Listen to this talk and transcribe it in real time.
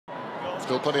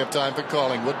Still plenty of time for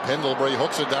Collingwood. Pendlebury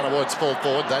hooks it down towards full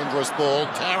forward. Dangerous ball.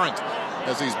 Tarrant,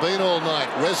 as he's been all night,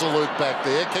 resolute back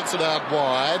there. Kicks it out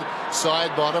wide.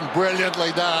 Sidebottom,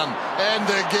 brilliantly done. And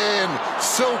again,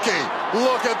 silky.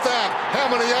 Look at that. How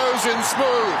many O's in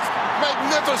smooth?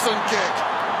 Magnificent kick.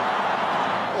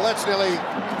 Well, that's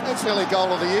nearly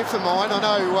goal of the year for mine. I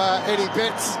know Eddie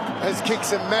Betts has kicked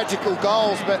some magical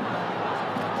goals, but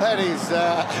that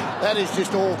is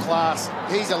just all class.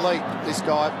 He's elite, this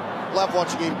guy. Love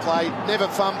watching him play. Never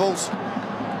fumbles.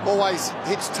 Always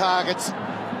hits targets.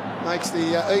 Makes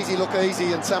the easy look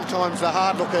easy and sometimes the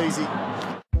hard look easy.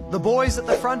 The boys at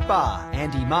the front bar,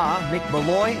 Andy Marr, Mick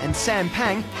Malloy and Sam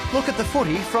Pang, look at the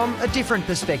footy from a different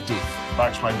perspective.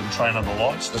 Bucks made them train under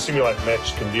lights to simulate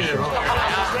match conditions.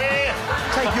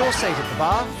 Take your seat at the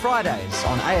bar Fridays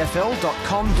on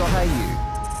afl.com.au.